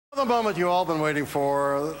The moment you've all been waiting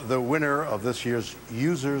for, the winner of this year's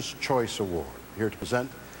User's Choice Award. Here to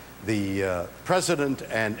present the president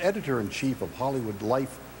and editor-in-chief of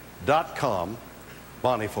HollywoodLife.com,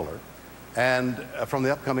 Bonnie Fuller, and from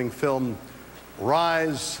the upcoming film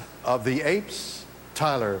Rise of the Apes,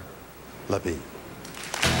 Tyler Labine.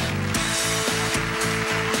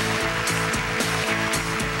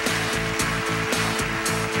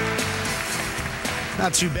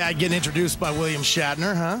 Not too bad getting introduced by William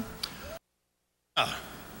Shatner, huh?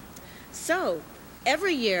 So,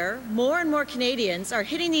 every year, more and more Canadians are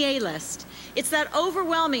hitting the A-list. It's that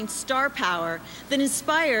overwhelming star power that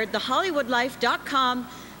inspired the HollywoodLife.com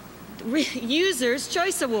User's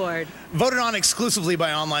Choice Award. Voted on exclusively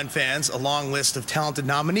by online fans, a long list of talented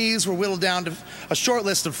nominees were whittled down to a short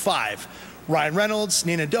list of 5. Ryan Reynolds,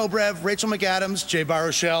 Nina Dobrev, Rachel McAdams, Jay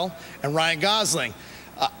Baruchel, and Ryan Gosling.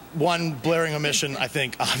 One blaring omission, I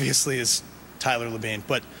think, obviously, is Tyler Labine,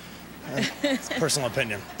 but it's personal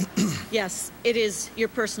opinion. Yes, it is your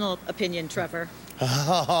personal opinion, Trevor.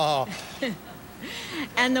 Oh.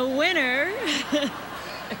 And the winner...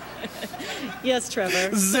 Yes,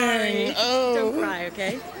 Trevor. Zing. Oh. Don't cry,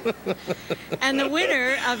 okay? And the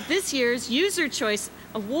winner of this year's User Choice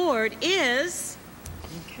Award is...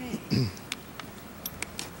 Okay.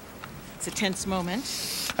 It's a tense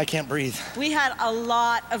moment. I can't breathe. We had a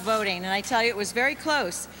lot of voting, and I tell you, it was very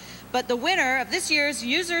close. But the winner of this year's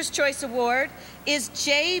User's Choice Award is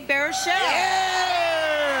Jay Baruchel.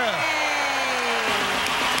 Yeah!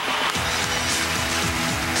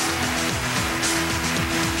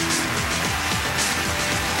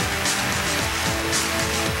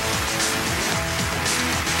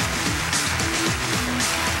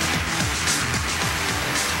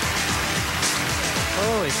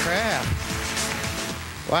 Holy crap.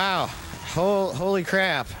 Wow. Holy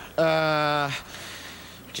crap.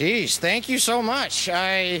 Geez, thank you so much.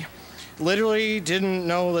 I literally didn't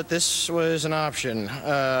know that this was an option.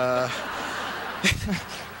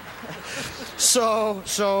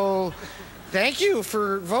 So thank you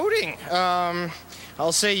for voting.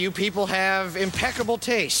 I'll say you people have impeccable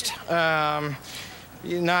taste.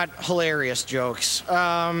 Not hilarious jokes.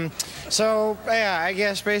 So, yeah, I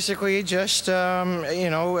guess basically just,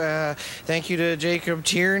 thank you to Jacob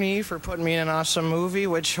Tierney for putting me in an awesome movie,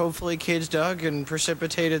 which hopefully kids dug and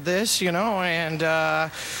precipitated this, and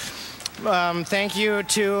thank you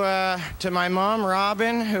to my mom,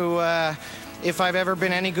 Robin, who, if I've ever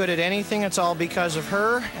been any good at anything, it's all because of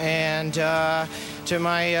her, and to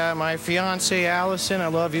my fiancee, Allison, I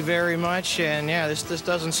love you very much, and yeah, this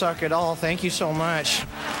doesn't suck at all. Thank you so much.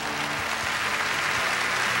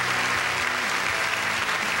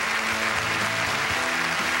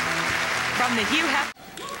 From the Hugh Hef...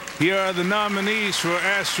 Here are the nominees for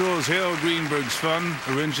Astros Hale Greenberg's Fun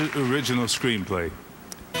Original Screenplay.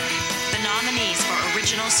 The nominees for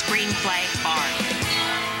Original Screenplay are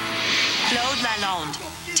Claude Lalonde,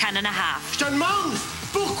 10.5. Je te demande,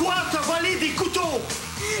 pourquoi t'as volé des couteaux?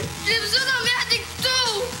 J'ai besoin d'en mettre des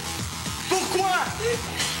couteaux. Pourquoi?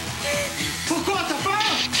 Pourquoi t'as peur?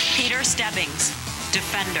 Peter Stebbings,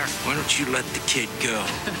 Defender. Why don't you let the kid go?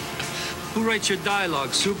 Who writes your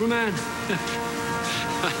dialogue, Superman?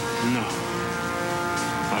 No.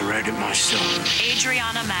 I write it myself.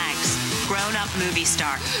 Adriana Maggs, grown-up movie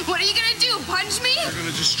star. What are you gonna do, punch me? You're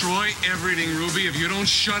gonna destroy everything, Ruby, if you don't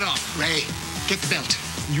shut up. Ray, get the belt.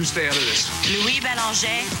 You stay out of this. Louis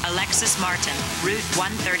Bélanger, Alexis Martin, Route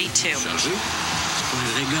 132. Chazu? C'est pas un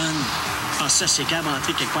vrai gun. Ah, ça, c'est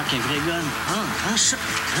qu'inventer quelque part qu'un vrai gun. Ah, prends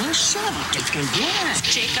ça, quelqu'un bien.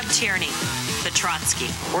 Jacob Tierney, the Trotsky.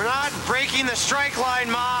 We're not breaking the strike line,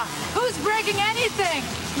 Ma. Who's breaking anything?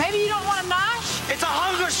 Maybe you don't want to nosh? It's a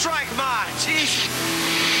hunger strike, Ma. Jeez.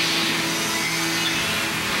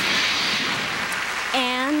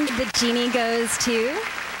 And the Genie goes to...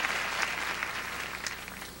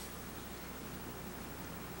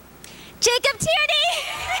 Jacob Tierney!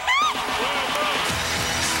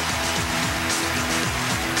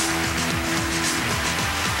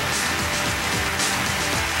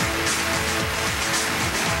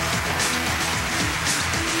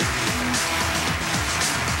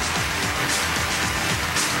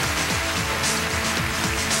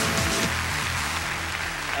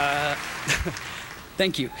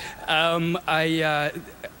 Thank you. I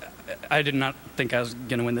did not think I was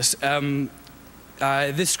going to win this.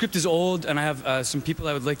 This script is old, and I have some people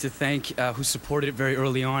I would like to thank who supported it very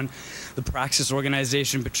early on. The Praxis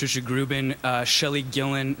Organization, Patricia Grubin, Shelley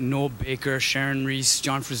Gillen, Noel Baker, Sharon Reese,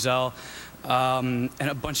 John Frizzell, and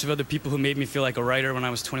a bunch of other people who made me feel like a writer when I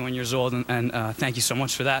was 21 years old, and thank you so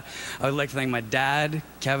much for that. I would like to thank my dad,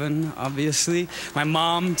 Kevin, obviously, my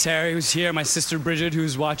mom, Terry, who's here, my sister, Bridget,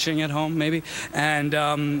 who's watching at home, maybe,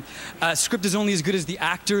 and script is only as good as the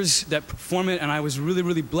actors that perform it, and I was really,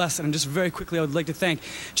 really blessed. And just very quickly, I would like to thank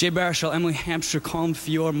Jay Baruchel, Emily Hampshire, Colin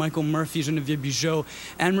Fior, Michael Murphy, Genevieve Bugeaud,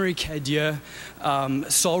 Anne-Marie Cadieux,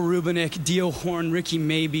 Saul Rubinik, Dio Horn, Ricky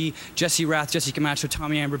Maybe, Jesse Rath, Jesse Camacho,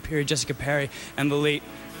 Tommy Amber Perry, Jessica Perry, and the late,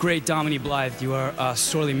 great Dominique Blythe. You are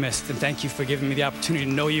sorely missed, and thank you for giving me the opportunity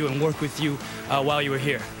to know you and work with you while you were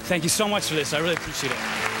here. Thank you so much for this. I really appreciate it.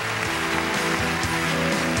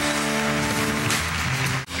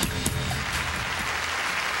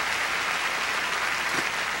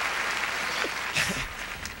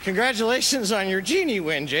 Congratulations on your Genie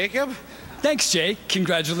win, Jacob. Thanks, Jay.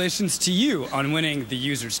 Congratulations to you on winning the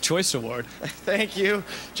User's Choice Award. Thank you,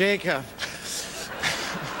 Jacob.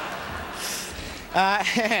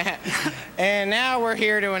 And now we're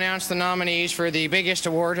here to announce the nominees for the biggest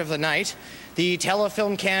award of the night, the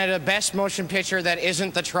Telefilm Canada Best Motion Picture That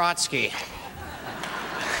Isn't the Trotsky.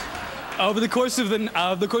 Over the course of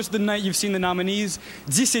the night, you've seen the nominees: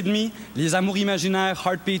 10,5, Les Amours Imaginaires,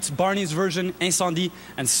 Heartbeats, Barney's Version, Incendie,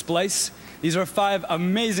 and Splice. These are 5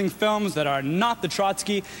 amazing films that are not the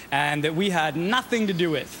Trotsky and that we had nothing to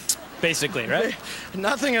do with, basically, right?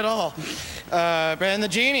 Nothing at all. And the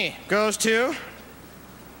Genie goes to...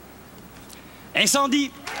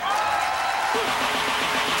 Incendie!